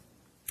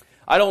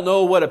I don't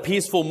know what a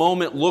peaceful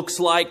moment looks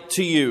like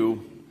to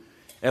you.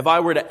 If I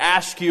were to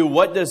ask you,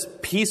 what does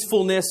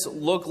peacefulness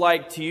look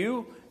like to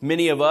you?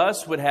 Many of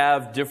us would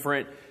have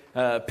different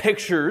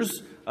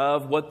pictures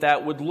of what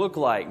that would look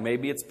like.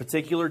 Maybe it's a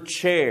particular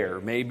chair.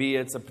 Maybe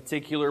it's a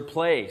particular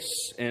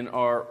place in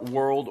our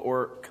world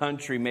or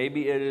country.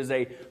 Maybe it is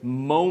a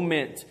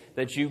moment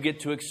that you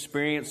get to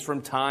experience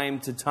from time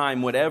to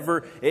time.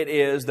 Whatever it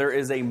is, there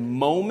is a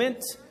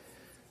moment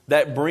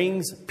that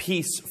brings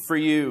peace for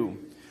you.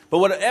 But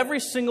what every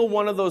single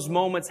one of those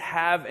moments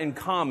have in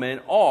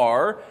common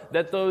are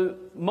that the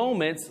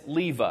moments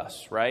leave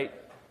us, right?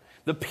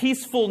 The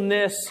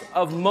peacefulness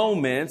of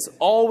moments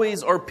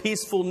always are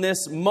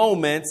peacefulness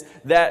moments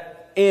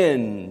that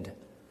end.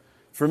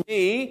 For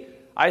me,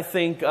 I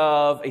think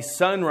of a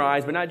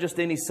sunrise, but not just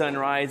any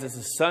sunrise. It's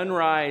a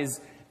sunrise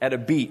at a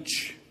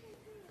beach.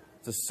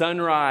 It's a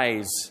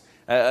sunrise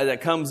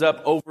that comes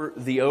up over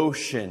the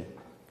ocean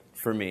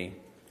for me.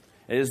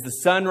 It is the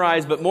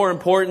sunrise, but more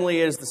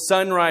importantly, it is the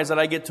sunrise that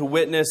I get to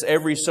witness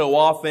every so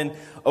often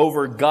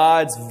over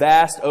God's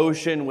vast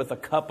ocean with a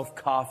cup of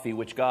coffee,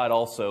 which God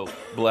also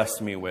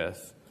blessed me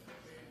with.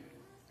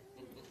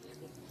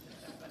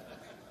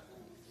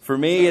 For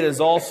me, it is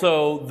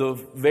also the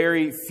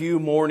very few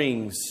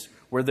mornings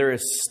where there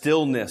is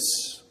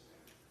stillness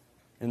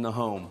in the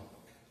home.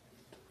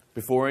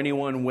 Before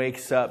anyone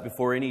wakes up,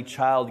 before any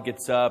child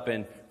gets up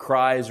and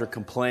cries or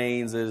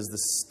complains, it is the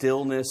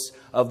stillness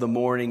of the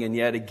morning, and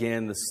yet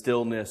again, the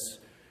stillness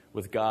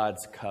with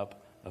God's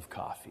cup of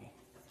coffee,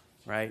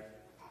 right?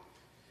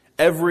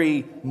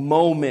 Every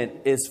moment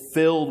is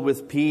filled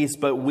with peace,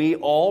 but we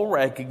all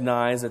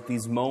recognize that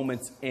these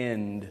moments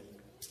end.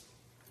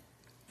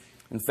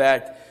 In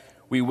fact,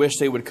 we wish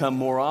they would come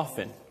more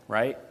often,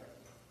 right?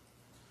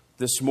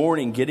 This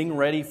morning, getting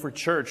ready for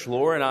church,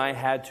 Laura and I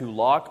had to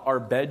lock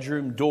our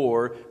bedroom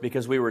door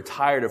because we were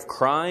tired of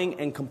crying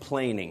and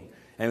complaining.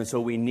 And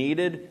so we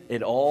needed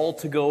it all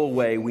to go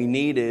away. We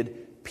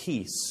needed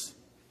peace.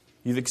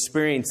 You've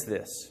experienced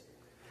this.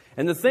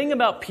 And the thing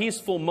about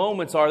peaceful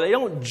moments are they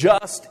don't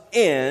just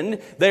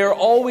end. They are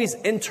always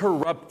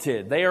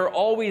interrupted. They are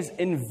always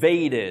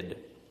invaded.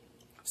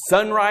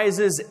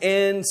 Sunrises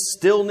end.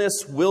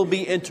 Stillness will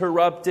be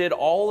interrupted.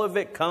 All of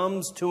it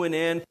comes to an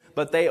end.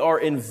 But they are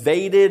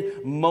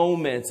invaded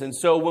moments. And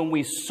so when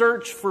we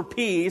search for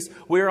peace,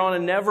 we're on a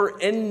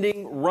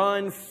never-ending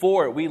run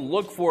for it. We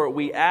look for it.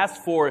 We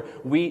ask for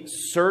it. We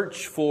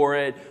search for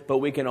it. But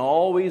we can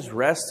always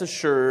rest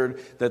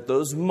assured that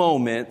those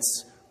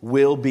moments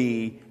will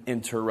be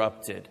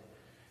interrupted.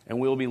 And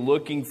we'll be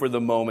looking for the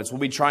moments.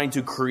 We'll be trying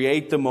to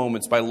create the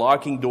moments by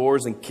locking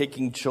doors and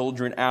kicking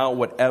children out,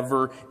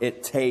 whatever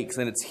it takes.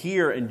 And it's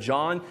here in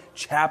John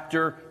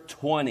chapter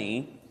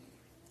 20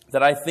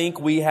 that I think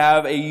we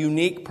have a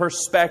unique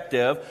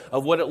perspective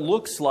of what it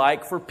looks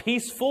like for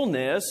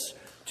peacefulness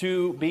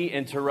to be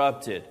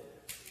interrupted.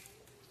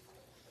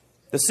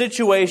 The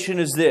situation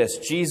is this.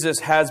 Jesus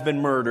has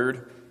been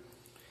murdered.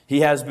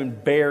 He has been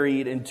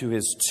buried into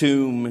his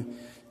tomb.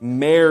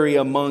 Mary,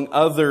 among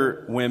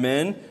other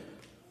women,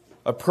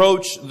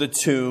 approached the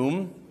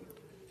tomb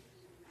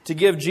to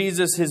give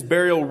Jesus his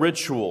burial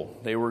ritual.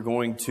 They were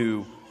going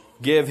to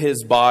give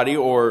his body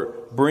or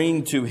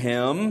bring to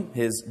him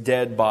his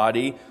dead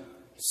body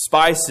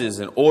spices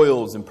and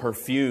oils and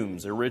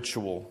perfumes, a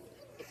ritual.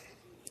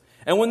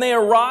 And when they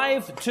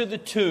arrive to the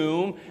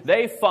tomb,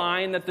 they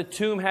find that the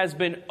tomb has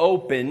been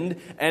opened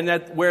and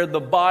that where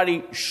the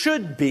body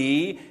should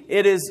be,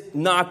 it is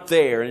not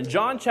there. In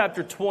John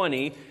chapter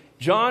 20,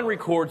 John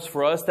records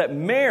for us that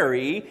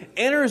Mary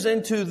enters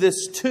into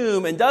this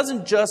tomb and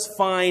doesn't just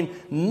find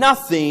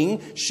nothing,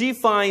 she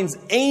finds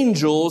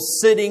angels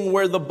sitting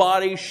where the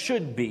body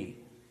should be.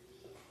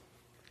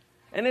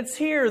 And it's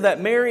here that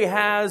Mary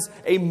has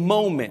a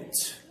moment.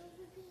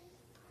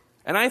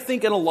 And I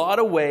think in a lot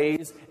of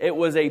ways, it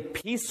was a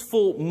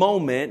peaceful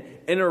moment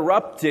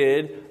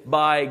interrupted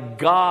by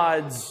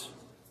God's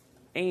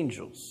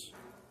angels.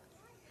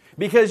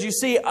 Because you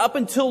see, up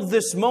until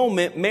this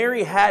moment,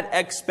 Mary had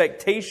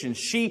expectations.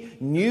 She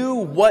knew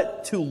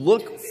what to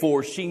look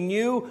for. She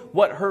knew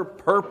what her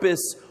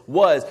purpose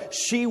was.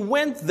 She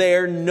went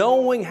there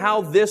knowing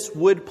how this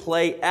would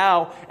play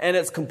out, and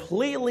it's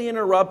completely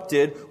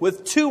interrupted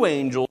with two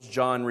angels,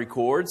 John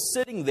records,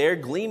 sitting there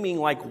gleaming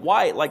like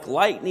white, like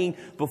lightning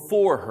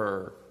before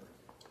her.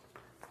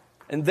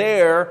 And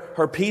there,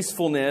 her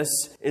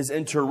peacefulness is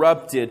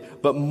interrupted.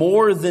 But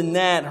more than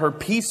that, her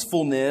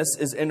peacefulness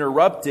is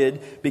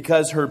interrupted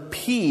because her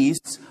peace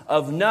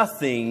of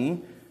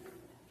nothing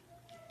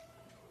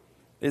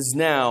is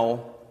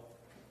now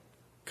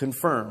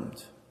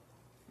confirmed.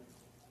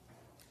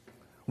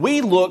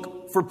 We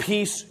look for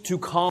peace to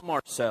calm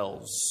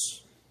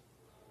ourselves,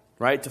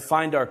 right? To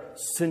find our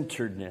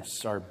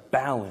centeredness, our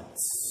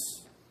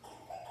balance.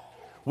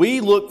 We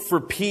look for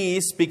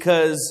peace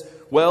because,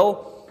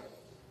 well,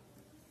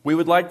 we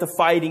would like the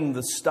fighting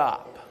to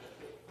stop,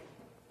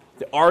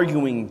 the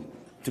arguing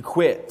to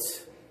quit.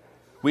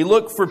 We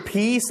look for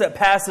peace that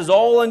passes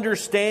all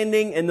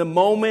understanding in the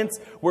moments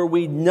where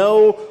we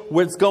know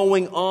what's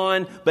going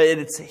on, but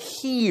it's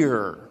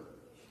here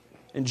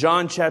in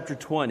John chapter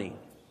 20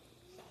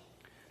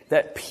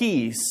 that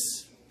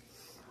peace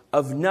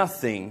of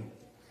nothing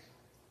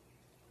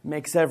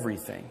makes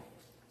everything.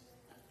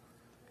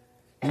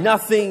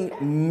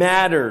 Nothing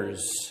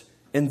matters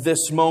in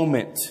this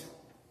moment.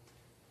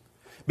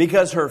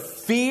 Because her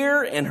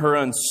fear and her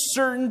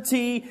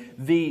uncertainty,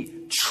 the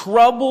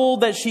trouble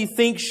that she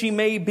thinks she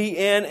may be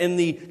in, and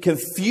the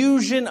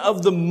confusion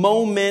of the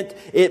moment,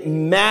 it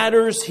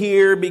matters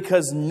here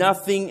because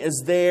nothing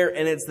is there.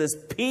 And it's this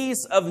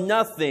peace of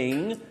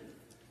nothing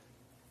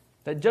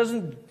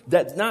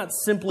that not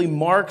simply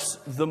marks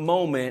the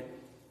moment,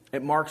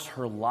 it marks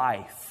her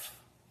life.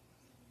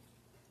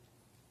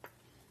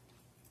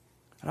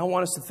 And I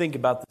want us to think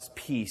about this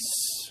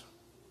peace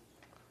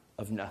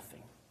of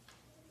nothing.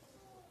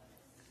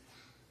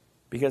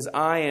 Because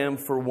I am,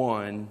 for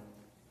one,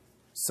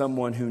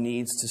 someone who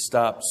needs to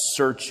stop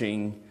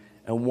searching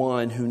and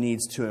one who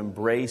needs to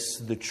embrace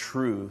the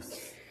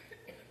truth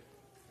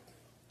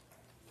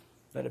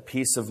that a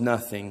piece of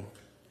nothing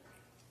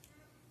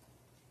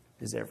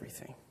is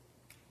everything.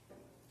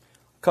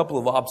 A couple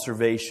of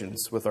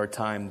observations with our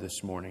time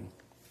this morning.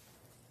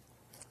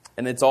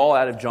 And it's all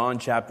out of John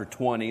chapter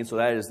 20, so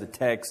that is the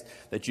text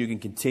that you can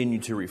continue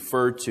to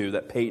refer to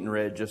that Peyton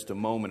read just a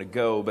moment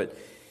ago. But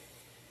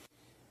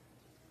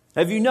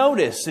have you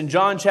noticed in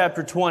John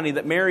chapter 20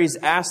 that Mary's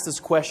asked this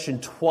question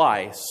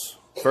twice?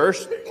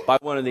 First, by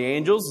one of the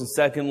angels, and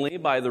secondly,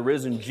 by the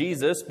risen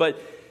Jesus.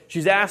 But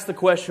she's asked the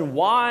question,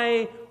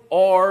 why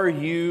are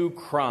you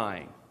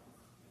crying?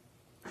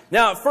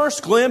 Now, at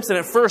first glimpse and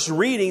at first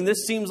reading,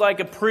 this seems like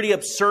a pretty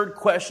absurd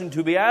question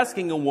to be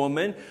asking a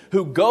woman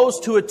who goes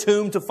to a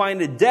tomb to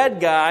find a dead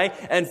guy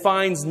and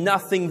finds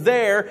nothing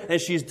there. And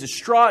she's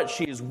distraught,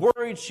 she is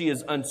worried, she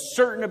is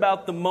uncertain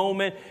about the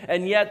moment.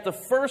 And yet the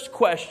first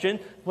question,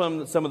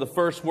 from some of the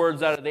first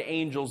words out of the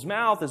angel's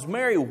mouth, is,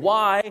 Mary,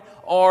 why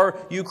are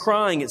you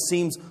crying? It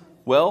seems,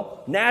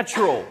 well,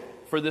 natural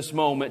for this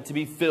moment to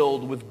be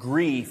filled with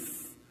grief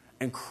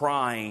and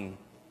crying.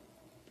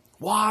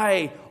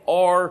 Why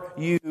are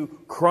you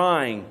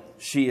crying?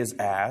 She is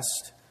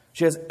asked.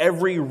 She has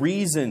every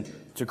reason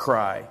to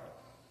cry.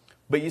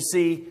 But you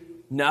see,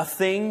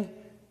 nothing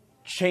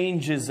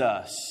changes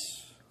us.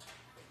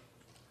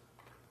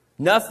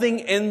 Nothing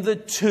in the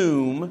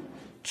tomb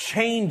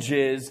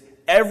changes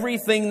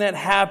everything that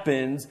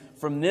happens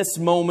from this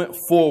moment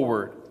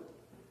forward.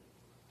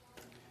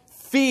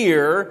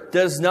 Fear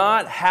does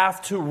not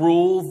have to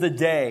rule the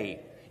day.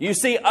 You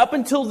see, up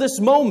until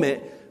this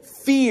moment,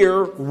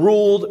 fear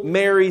ruled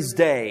Mary's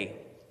day.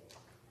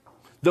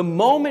 The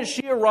moment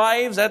she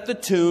arrives at the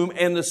tomb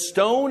and the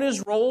stone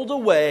is rolled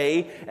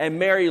away and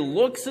Mary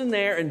looks in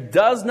there and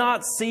does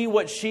not see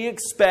what she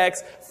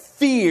expects,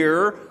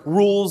 fear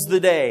rules the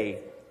day.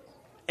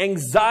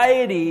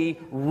 Anxiety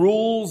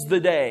rules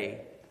the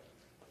day.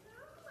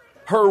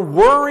 Her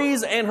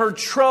worries and her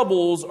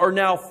troubles are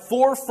now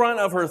forefront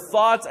of her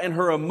thoughts and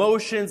her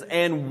emotions,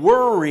 and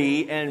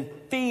worry and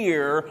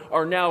fear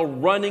are now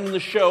running the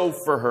show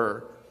for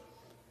her.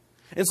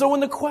 And so when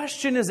the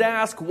question is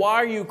asked, why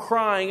are you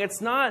crying? It's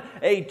not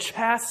a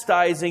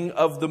chastising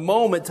of the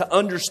moment to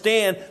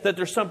understand that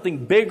there's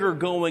something bigger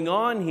going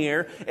on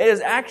here. It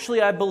is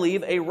actually, I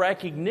believe, a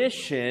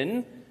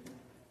recognition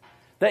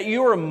that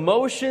your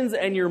emotions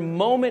and your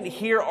moment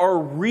here are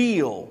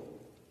real.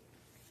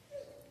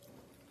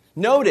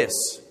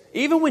 Notice,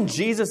 even when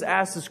Jesus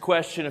asked this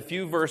question a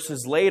few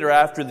verses later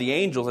after the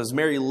angels, as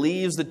Mary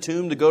leaves the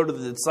tomb to go to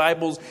the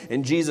disciples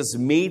and Jesus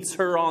meets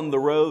her on the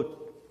road,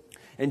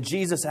 and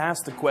Jesus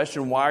asked the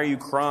question, why are you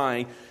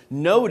crying?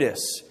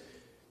 Notice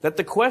that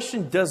the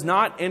question does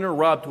not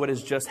interrupt what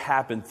has just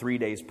happened 3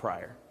 days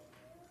prior.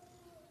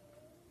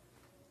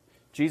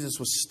 Jesus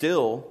was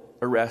still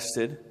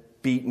arrested,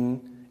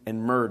 beaten,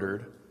 and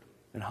murdered,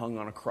 and hung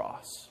on a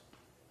cross.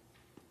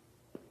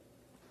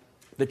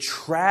 The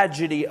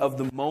tragedy of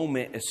the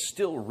moment is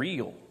still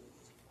real.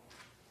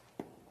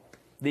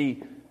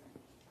 The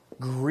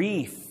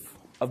grief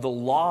of the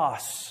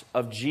loss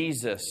of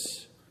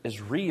Jesus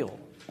is real.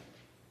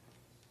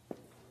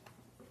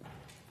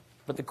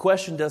 But the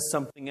question does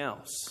something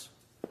else.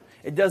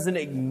 It doesn't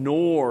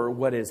ignore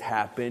what has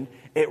happened.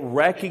 It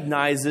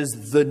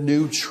recognizes the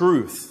new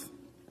truth.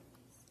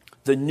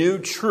 The new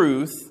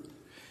truth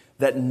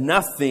that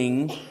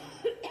nothing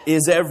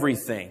is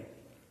everything.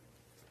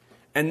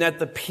 And that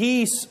the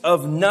peace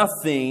of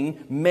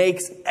nothing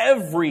makes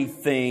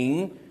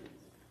everything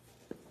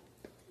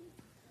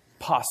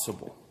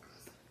possible.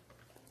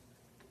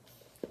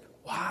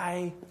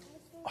 Why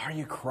are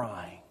you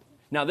crying?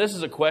 Now, this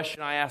is a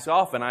question I ask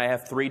often. I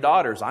have 3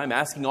 daughters. I'm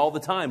asking all the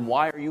time,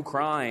 why are you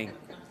crying?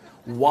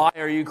 Why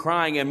are you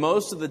crying? And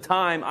most of the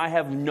time, I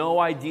have no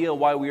idea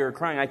why we are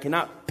crying. I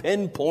cannot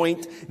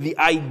pinpoint the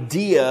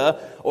idea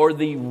or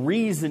the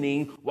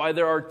reasoning why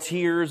there are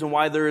tears and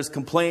why there is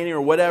complaining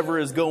or whatever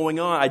is going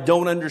on. I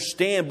don't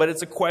understand, but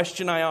it's a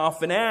question I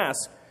often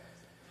ask.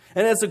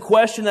 And it's a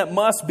question that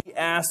must be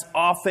asked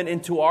often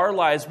into our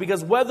lives,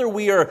 because whether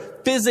we are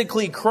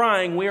physically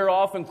crying, we are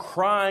often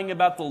crying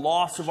about the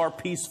loss of our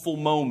peaceful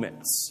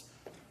moments.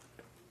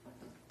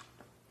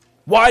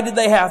 Why did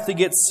they have to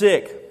get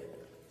sick?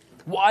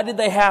 Why did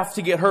they have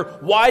to get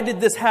hurt? Why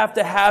did this have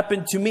to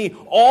happen to me?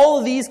 All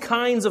of these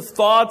kinds of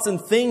thoughts and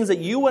things that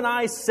you and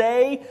I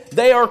say,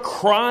 they are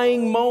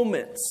crying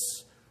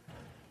moments.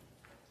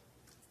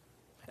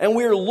 And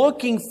we're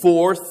looking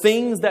for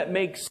things that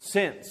make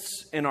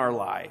sense in our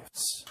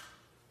lives.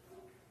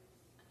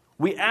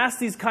 We ask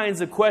these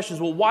kinds of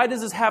questions. Well, why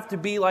does this have to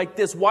be like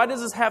this? Why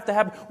does this have to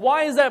happen?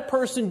 Why is that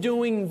person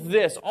doing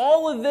this?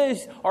 All of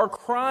these are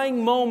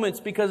crying moments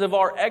because of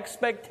our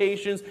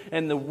expectations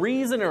and the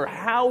reason or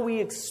how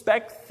we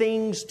expect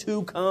things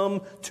to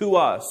come to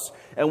us.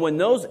 And when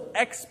those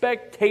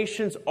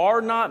expectations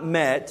are not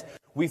met,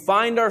 we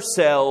find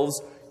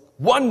ourselves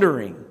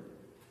wondering,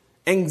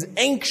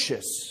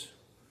 anxious,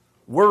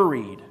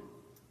 worried,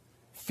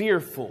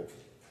 fearful,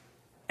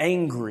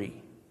 angry,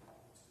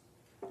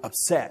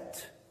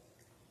 upset.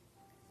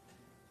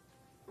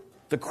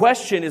 The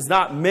question is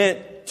not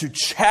meant to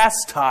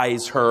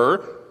chastise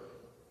her.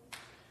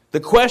 The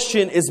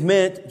question is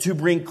meant to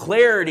bring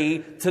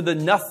clarity to the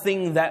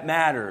nothing that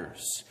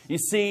matters. You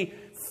see,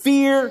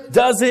 fear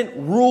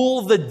doesn't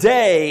rule the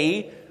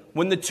day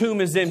when the tomb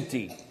is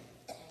empty.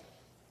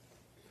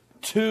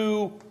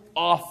 Too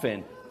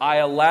often, I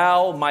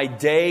allow my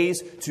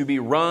days to be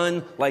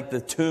run like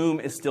the tomb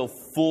is still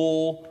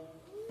full,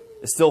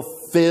 is still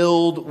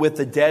filled with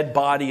the dead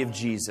body of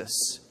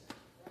Jesus.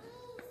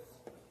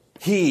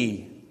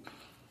 He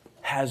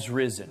has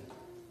risen.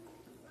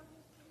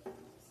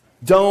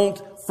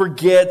 Don't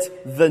forget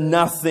the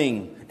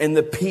nothing and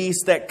the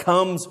peace that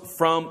comes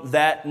from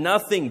that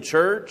nothing,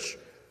 church.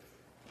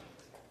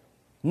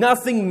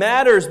 Nothing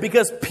matters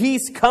because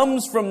peace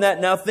comes from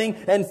that nothing,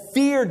 and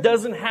fear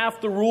doesn't have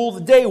to rule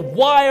the day.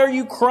 Why are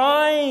you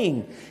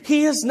crying?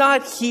 He is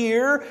not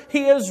here.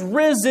 He has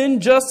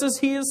risen just as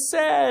He has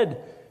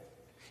said.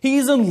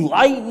 He's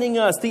enlightening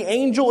us. The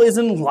angel is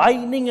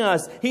enlightening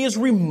us. He is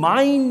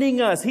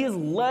reminding us. He is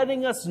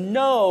letting us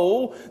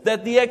know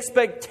that the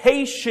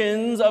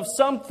expectations of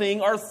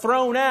something are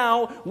thrown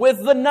out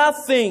with the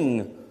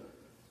nothing.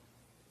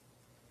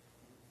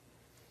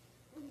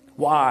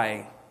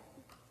 Why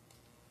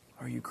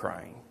are you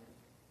crying?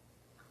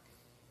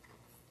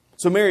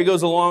 So Mary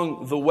goes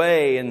along the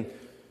way, and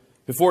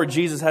before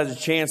Jesus has a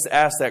chance to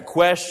ask that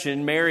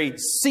question, Mary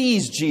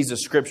sees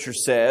Jesus, Scripture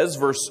says,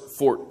 verse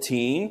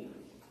 14.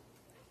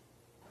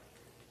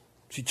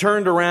 She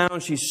turned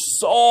around, she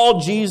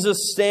saw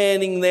Jesus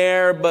standing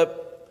there,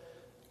 but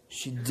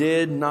she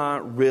did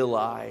not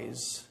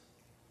realize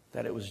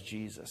that it was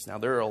Jesus. Now,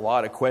 there are a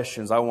lot of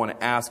questions I want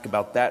to ask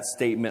about that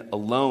statement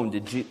alone.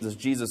 Does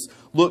Jesus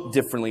look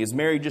differently? Is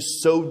Mary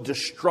just so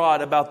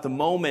distraught about the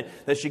moment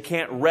that she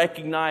can't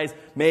recognize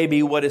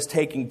maybe what is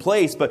taking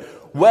place? But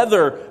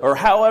whether or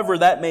however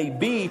that may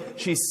be,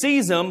 she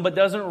sees Him but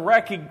doesn't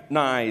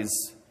recognize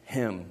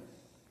Him.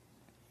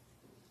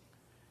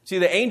 See,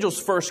 the angel's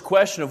first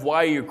question of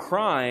why you're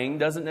crying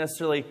doesn't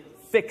necessarily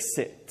fix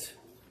it.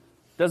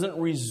 Doesn't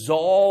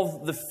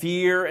resolve the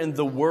fear and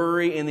the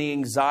worry and the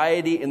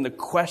anxiety and the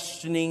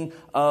questioning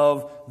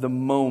of the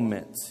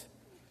moment.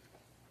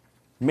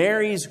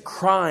 Mary's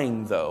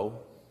crying, though,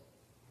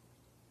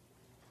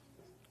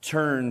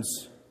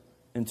 turns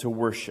into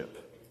worship.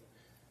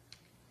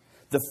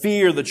 The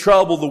fear, the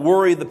trouble, the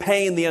worry, the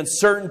pain, the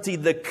uncertainty,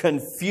 the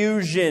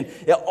confusion,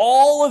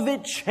 all of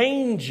it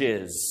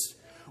changes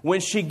when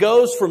she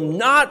goes from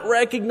not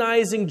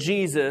recognizing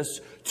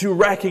Jesus to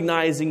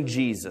recognizing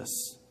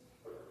Jesus.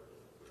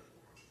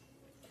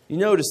 You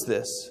notice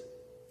this,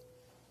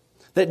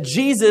 that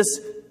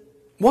Jesus,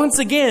 once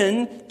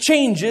again,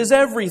 changes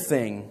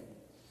everything.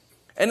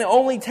 And it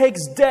only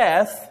takes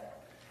death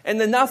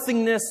and the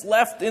nothingness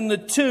left in the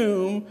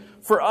tomb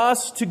for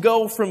us to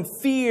go from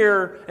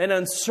fear and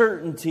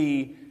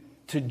uncertainty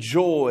to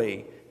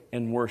joy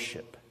and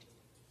worship.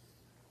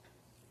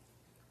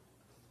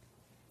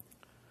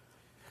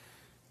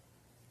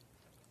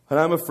 And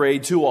I'm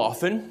afraid too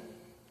often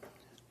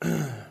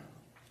that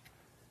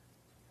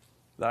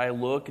I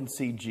look and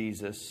see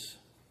Jesus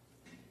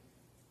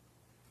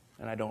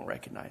and I don't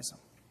recognize Him.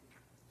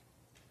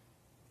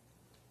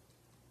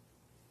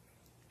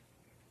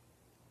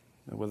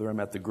 Whether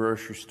I'm at the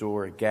grocery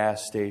store, a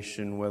gas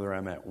station, whether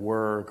I'm at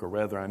work, or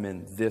whether I'm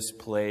in this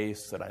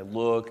place, that I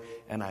look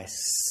and I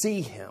see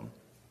Him,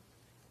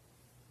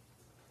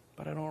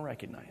 but I don't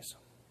recognize Him.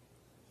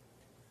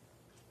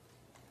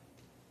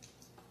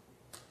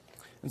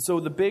 And so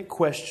the big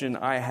question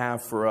I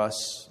have for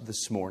us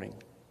this morning,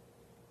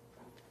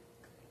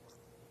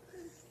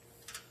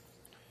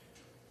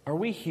 are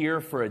we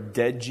here for a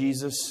dead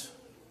Jesus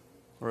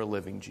or a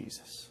living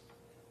Jesus?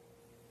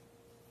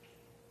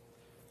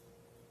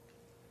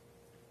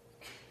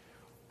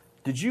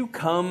 Did you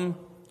come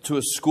to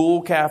a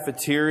school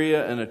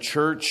cafeteria and a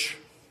church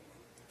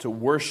to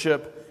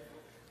worship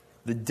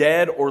the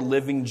dead or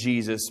living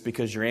Jesus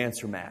because your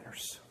answer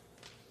matters?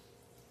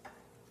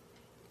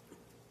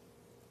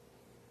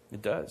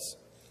 It does.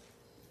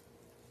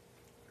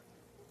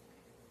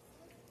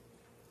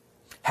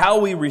 How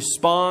we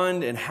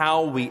respond and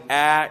how we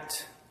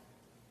act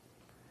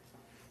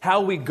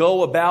How we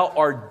go about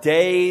our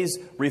days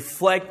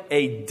reflect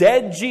a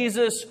dead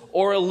Jesus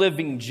or a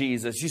living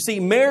Jesus. You see,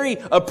 Mary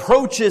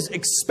approaches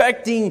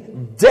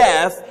expecting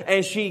death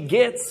and she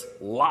gets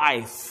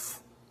life.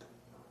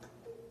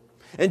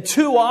 And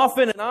too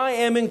often, and I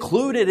am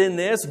included in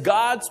this,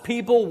 God's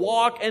people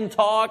walk and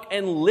talk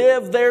and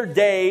live their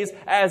days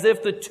as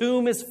if the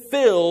tomb is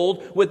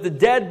filled with the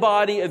dead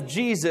body of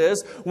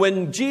Jesus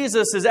when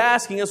Jesus is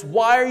asking us,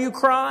 why are you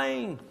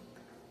crying?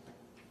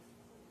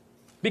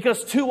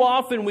 Because too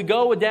often we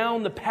go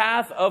down the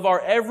path of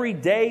our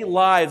everyday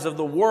lives, of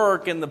the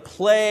work and the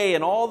play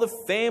and all the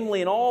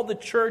family and all the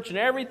church and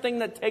everything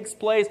that takes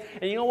place.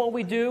 And you know what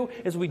we do?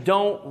 Is we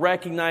don't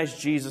recognize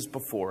Jesus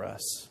before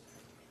us.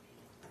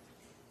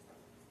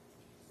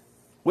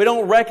 We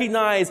don't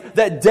recognize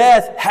that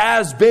death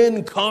has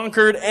been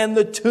conquered and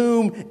the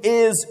tomb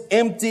is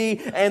empty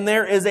and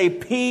there is a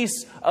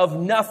piece of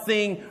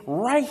nothing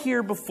right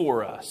here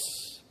before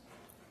us.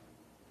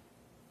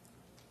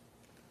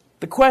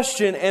 The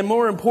question, and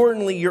more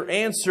importantly, your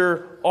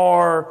answer,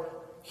 are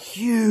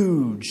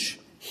huge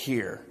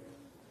here.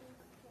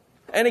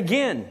 And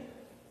again,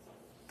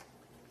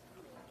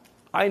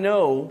 I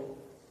know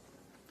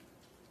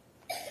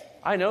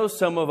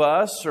some of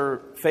us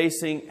are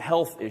facing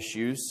health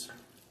issues.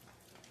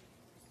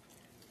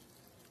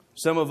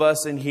 Some of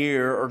us in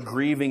here are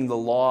grieving the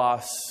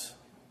loss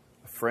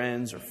of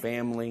friends or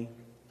family.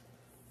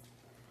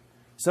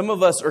 Some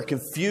of us are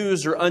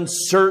confused or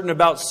uncertain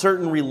about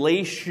certain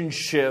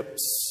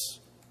relationships.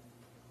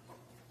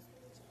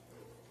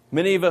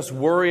 Many of us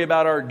worry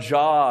about our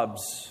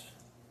jobs,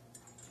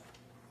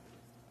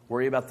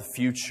 worry about the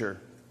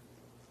future,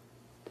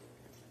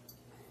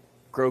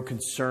 grow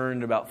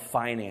concerned about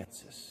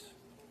finances.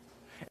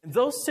 And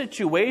those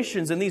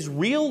situations and these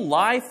real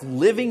life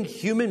living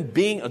human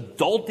being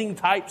adulting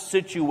type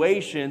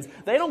situations,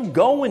 they don't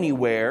go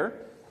anywhere.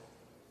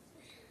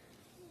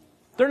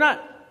 They're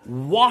not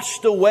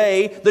washed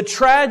away. The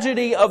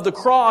tragedy of the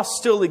cross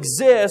still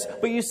exists,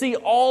 but you see,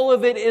 all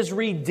of it is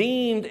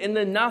redeemed in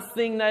the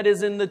nothing that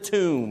is in the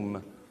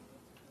tomb.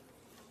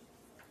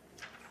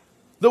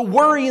 The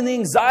worry and the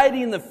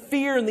anxiety and the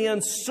fear and the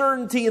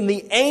uncertainty and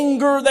the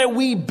anger that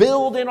we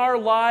build in our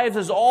lives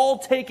is all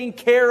taken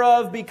care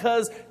of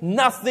because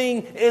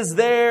nothing is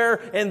there,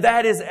 and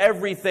that is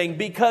everything.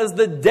 Because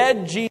the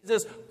dead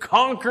Jesus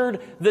conquered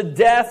the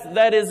death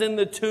that is in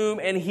the tomb,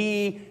 and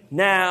He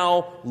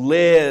now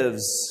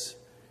lives.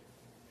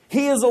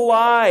 He is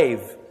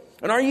alive.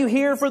 And are you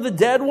here for the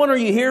dead one or are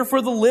you here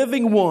for the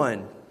living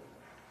one?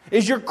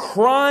 Is your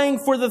crying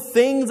for the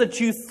things that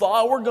you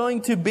thought were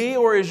going to be,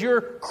 or is your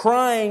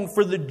crying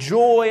for the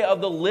joy of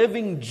the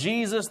living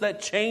Jesus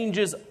that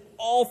changes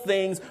all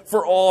things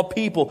for all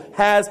people?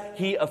 Has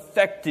He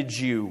affected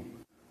you?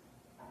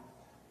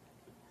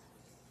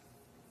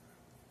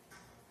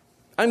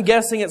 I'm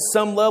guessing at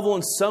some level,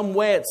 in some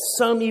way, at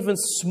some even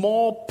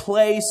small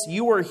place,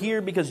 you are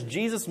here because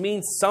Jesus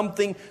means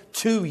something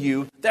to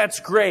you. That's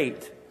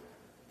great.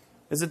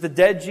 Is it the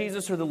dead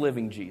Jesus or the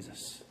living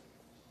Jesus?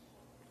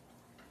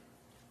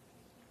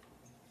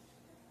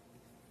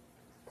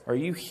 Are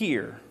you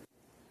here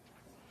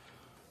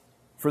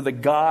for the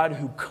God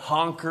who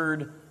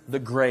conquered the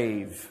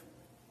grave?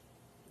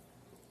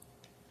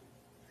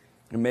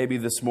 And maybe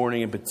this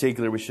morning in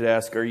particular we should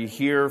ask, are you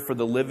here for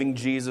the living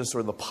Jesus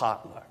or the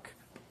potluck?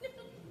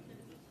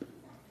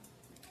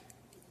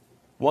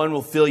 One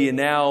will fill you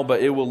now,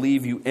 but it will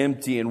leave you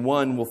empty. And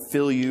one will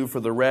fill you for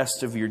the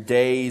rest of your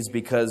days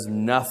because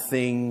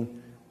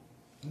nothing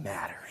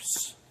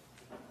matters.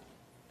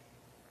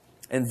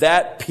 And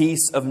that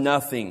piece of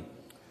nothing,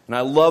 and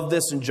I love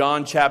this in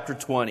John chapter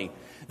 20,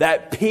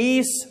 that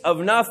piece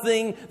of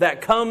nothing that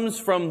comes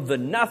from the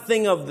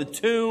nothing of the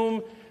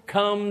tomb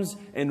comes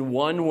in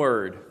one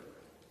word.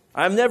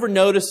 I've never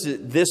noticed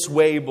it this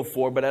way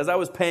before, but as I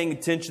was paying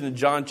attention to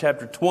John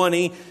chapter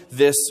 20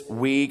 this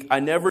week, I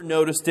never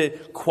noticed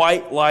it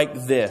quite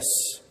like this.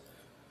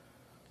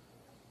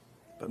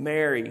 But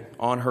Mary,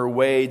 on her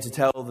way to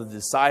tell the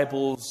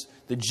disciples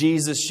the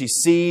Jesus she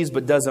sees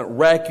but doesn't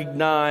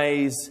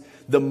recognize,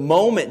 the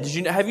moment,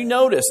 have you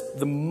noticed,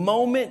 the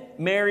moment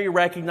Mary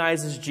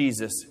recognizes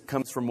Jesus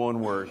comes from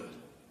one word.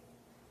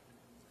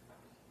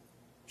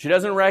 She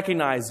doesn't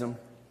recognize Him.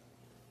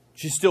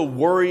 She's still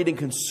worried and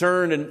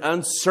concerned and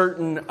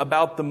uncertain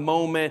about the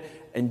moment.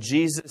 And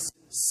Jesus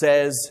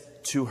says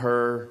to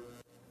her,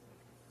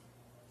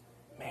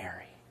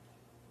 Mary.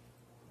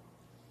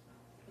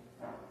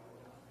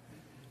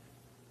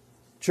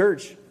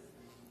 Church,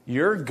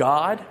 your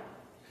God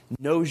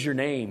knows your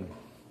name.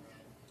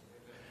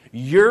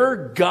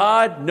 Your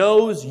God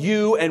knows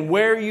you and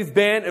where you've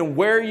been and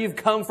where you've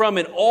come from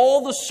and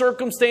all the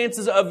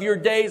circumstances of your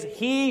days.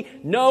 He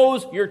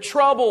knows your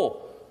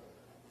trouble.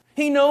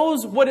 He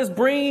knows what is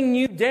bringing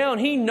you down.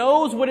 He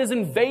knows what is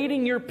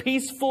invading your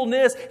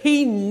peacefulness.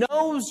 He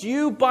knows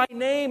you by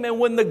name. And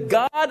when the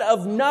God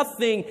of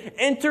nothing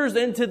enters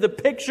into the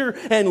picture,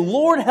 and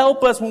Lord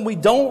help us when we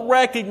don't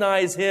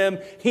recognize Him,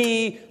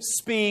 He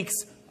speaks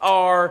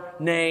our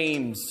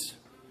names.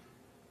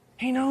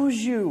 He knows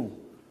you.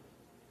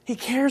 He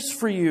cares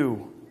for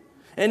you.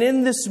 And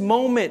in this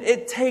moment,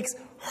 it takes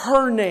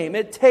her name.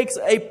 It takes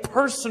a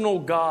personal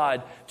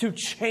God to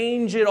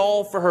change it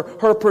all for her.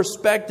 Her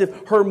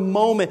perspective, her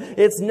moment.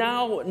 It's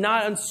now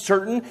not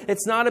uncertain.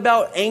 It's not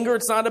about anger.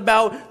 It's not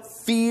about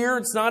fear.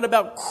 It's not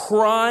about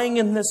crying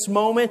in this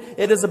moment.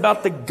 It is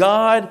about the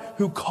God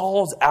who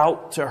calls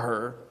out to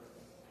her.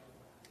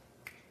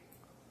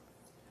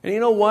 And you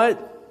know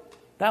what?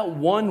 That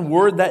one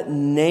word, that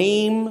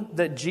name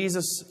that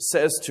Jesus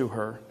says to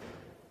her,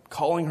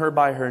 calling her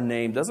by her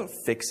name, doesn't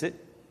fix it.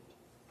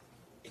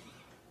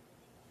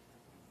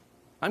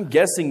 I'm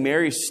guessing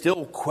Mary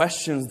still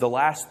questions the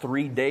last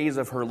 3 days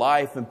of her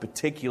life in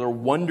particular,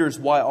 wonders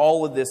why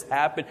all of this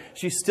happened.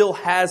 She still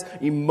has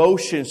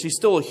emotions. She's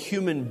still a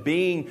human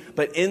being.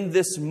 But in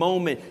this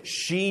moment,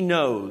 she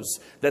knows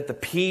that the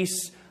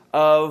peace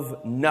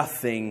of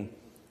nothing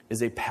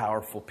is a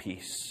powerful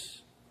peace.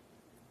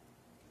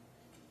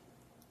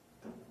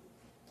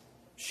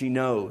 She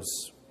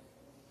knows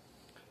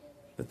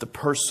that the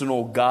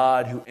personal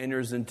God who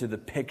enters into the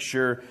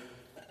picture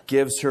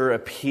gives her a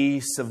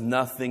peace of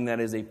nothing that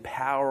is a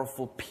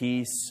powerful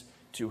peace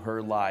to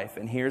her life.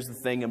 And here's the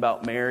thing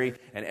about Mary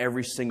and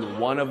every single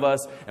one of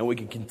us, and we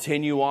can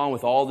continue on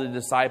with all the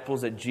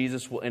disciples that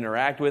Jesus will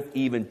interact with,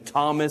 even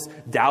Thomas,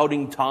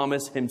 doubting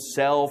Thomas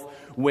himself.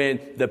 When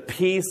the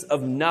peace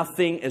of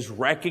nothing is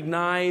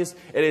recognized,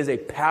 it is a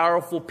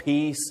powerful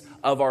piece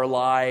of our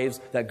lives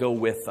that go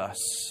with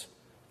us.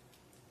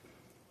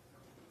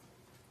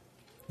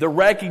 The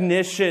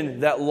recognition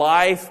that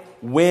life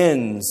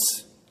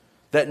wins,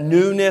 that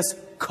newness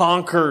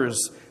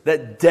conquers,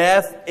 that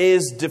death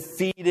is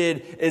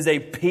defeated is a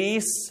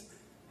peace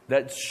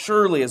that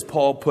surely, as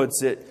Paul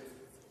puts it,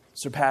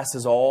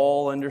 surpasses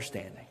all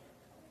understanding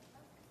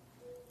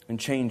and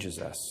changes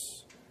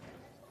us.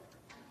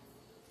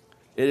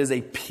 It is a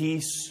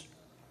peace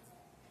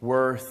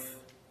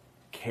worth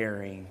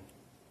carrying.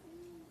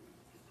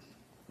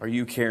 Are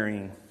you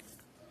carrying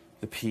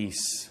the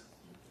peace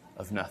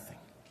of nothing?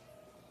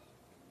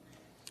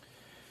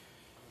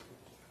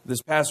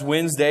 This past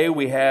Wednesday,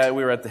 we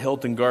were at the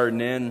Hilton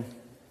Garden Inn,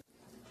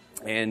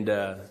 and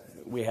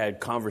we had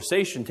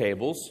conversation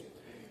tables,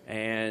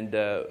 and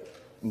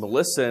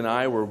Melissa and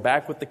I were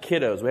back with the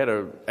kiddos. We had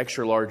an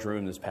extra large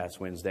room this past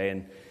Wednesday,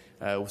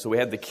 and so we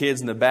had the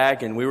kids in the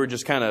back, and we were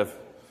just kind of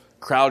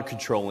crowd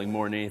controlling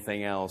more than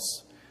anything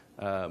else.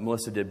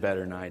 Melissa did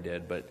better than I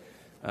did, but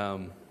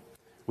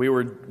we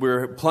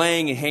were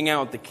playing and hanging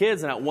out with the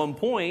kids, and at one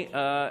point,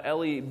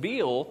 Ellie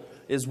Beal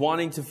is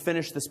wanting to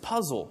finish this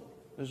puzzle.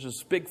 There's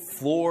this big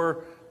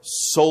floor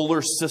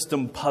solar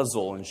system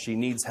puzzle, and she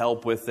needs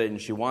help with it,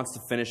 and she wants to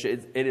finish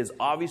it. It is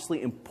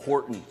obviously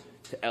important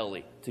to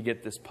Ellie to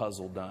get this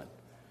puzzle done.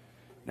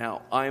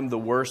 Now, I am the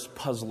worst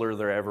puzzler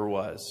there ever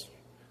was.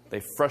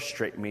 They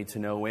frustrate me to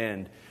no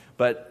end.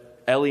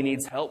 But Ellie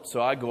needs help, so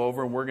I go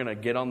over, and we're going to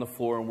get on the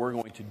floor, and we're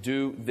going to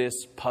do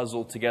this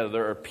puzzle together.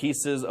 There are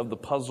pieces of the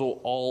puzzle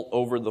all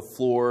over the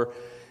floor,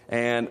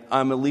 and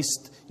I'm at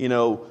least,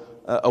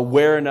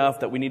 aware enough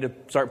that we need to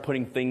start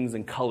putting things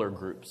in color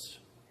groups.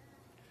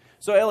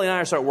 So Ellie and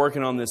I start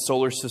working on this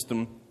solar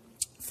system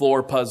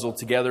floor puzzle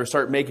together,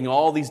 start making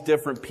all these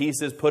different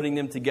pieces, putting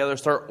them together,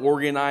 start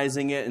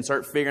organizing it, and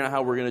start figuring out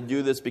how we're going to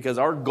do this, because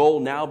our goal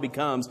now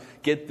becomes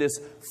get this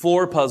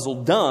floor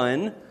puzzle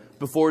done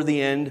before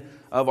the end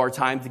of our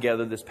time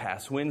together this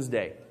past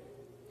Wednesday.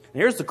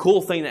 And here's the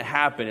cool thing that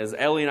happened as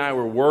Ellie and I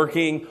were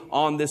working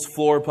on this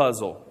floor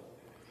puzzle,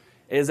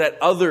 is that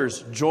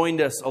others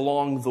joined us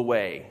along the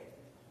way.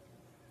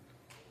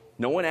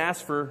 No one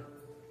asked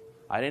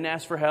I didn't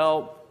ask for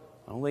help.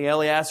 I don't think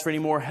Ellie asked for any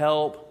more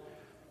help.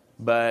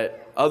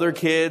 But other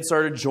kids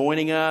started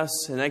joining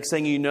us. And next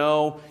thing you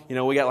know,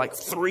 we got like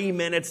 3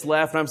 minutes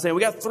left. And I'm saying,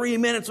 we got 3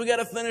 minutes. We got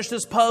to finish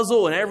this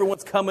puzzle. And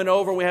everyone's coming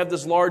over. And we have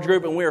this large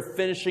group. And we are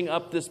finishing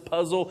up this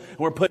puzzle. And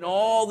we're putting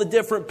all the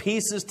different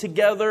pieces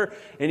together.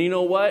 And you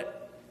know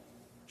what?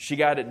 She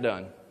got it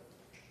done.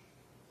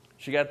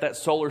 She got that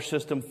solar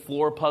system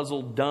floor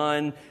puzzle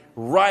done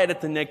right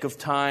at the nick of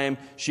time.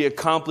 She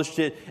accomplished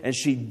it, and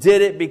she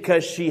did it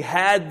because she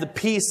had the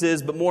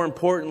pieces, but more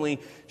importantly,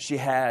 she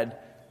had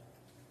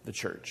the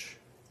church.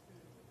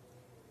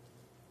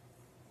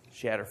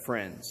 She had her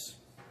friends.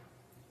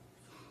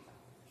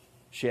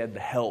 She had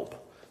the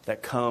help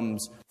that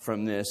comes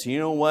from this. You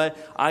know what?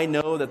 I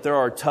know that there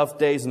are tough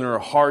days and there are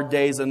hard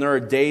days, and there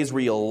are days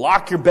where you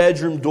lock your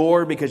bedroom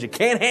door because you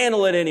can't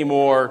handle it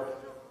anymore.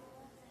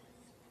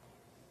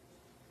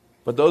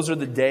 But those are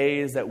the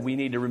days that we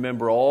need to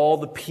remember all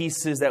the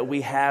pieces that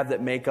we have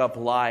that make up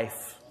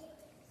life.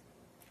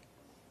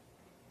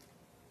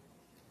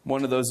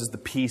 One of those is the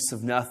peace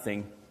of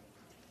nothing.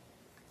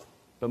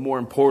 But more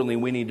importantly,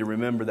 we need to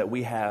remember that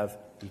we have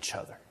each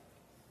other.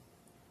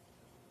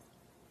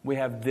 We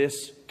have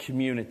this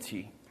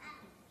community,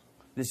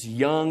 this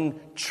young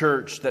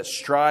church that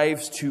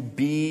strives to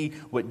be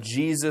what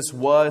Jesus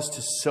was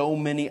to so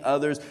many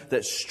others,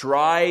 that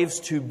strives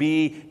to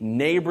be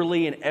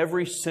neighborly in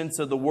every sense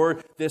of the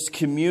word. This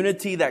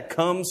community that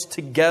comes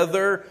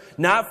together,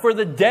 not for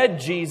the dead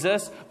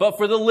Jesus, but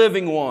for the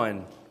living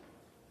one.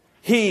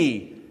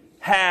 He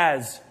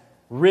has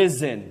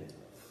risen.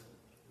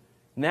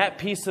 And that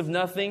piece of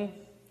nothing,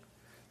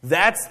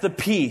 that's the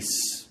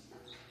piece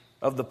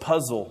of the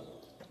puzzle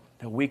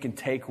that we can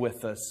take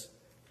with us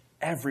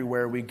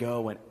everywhere we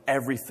go and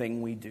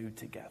everything we do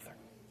together.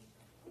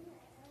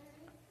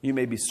 You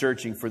may be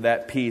searching for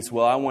that piece.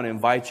 Well, I want to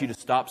invite you to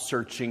stop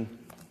searching.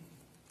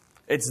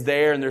 It's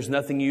there and there's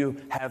nothing you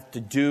have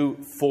to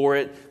do for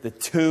it. The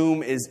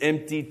tomb is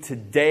empty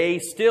today.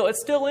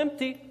 It's still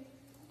empty.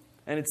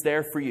 And it's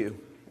there for you.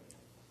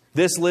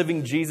 This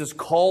living Jesus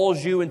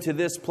calls you into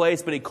this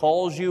place, but He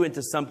calls you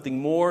into something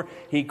more.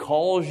 He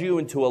calls you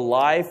into a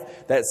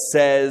life that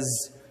says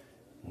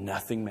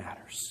nothing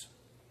matters.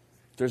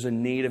 If there's a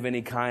need of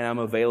any kind, I'm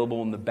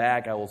available in the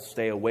back. I will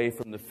stay away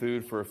from the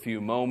food for a few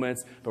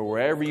moments. But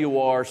wherever you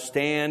are,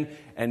 stand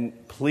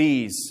and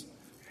please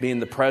be in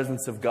the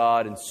presence of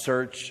God and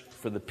search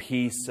for the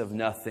peace of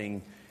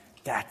nothing.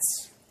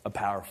 That's a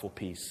powerful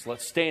peace.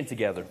 Let's stand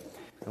together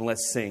and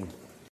let's sing.